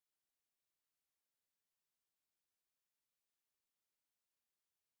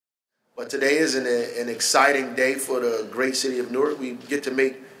But today is an exciting day for the great city of Newark. We get to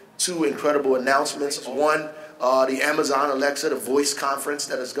make two incredible announcements. One, the Amazon Alexa, the voice conference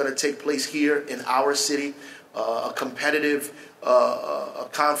that is going to take place here in our city, a competitive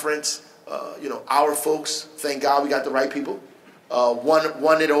conference. Our folks, thank God we got the right people,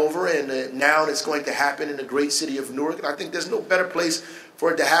 won it over, and now it's going to happen in the great city of Newark. And I think there's no better place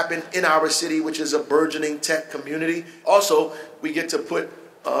for it to happen in our city, which is a burgeoning tech community. Also, we get to put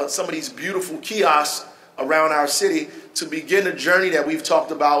some of these beautiful kiosks around our city to begin a journey that we've talked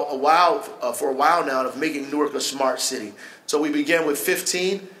about for a while now of making Newark a smart city. So we began with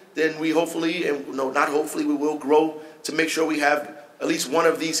 15, then we hopefully, and no, not hopefully, we will grow to make sure we have at least one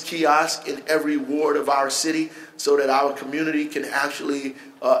of these kiosks in every ward of our city so that our community can actually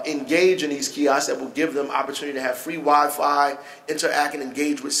engage in these kiosks that will give them opportunity to have free Wi-Fi, interact and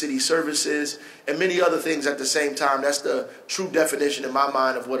engage with city services, and many other things at the same time. That's the true definition in my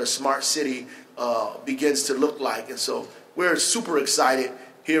mind of what a smart city begins to look like. And so we're super excited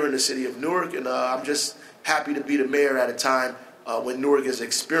here in the city of Newark, and I'm just happy to be the mayor at a time when Newark is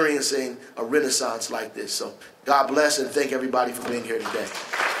experiencing a renaissance like this. So God bless and thank everybody for being here today.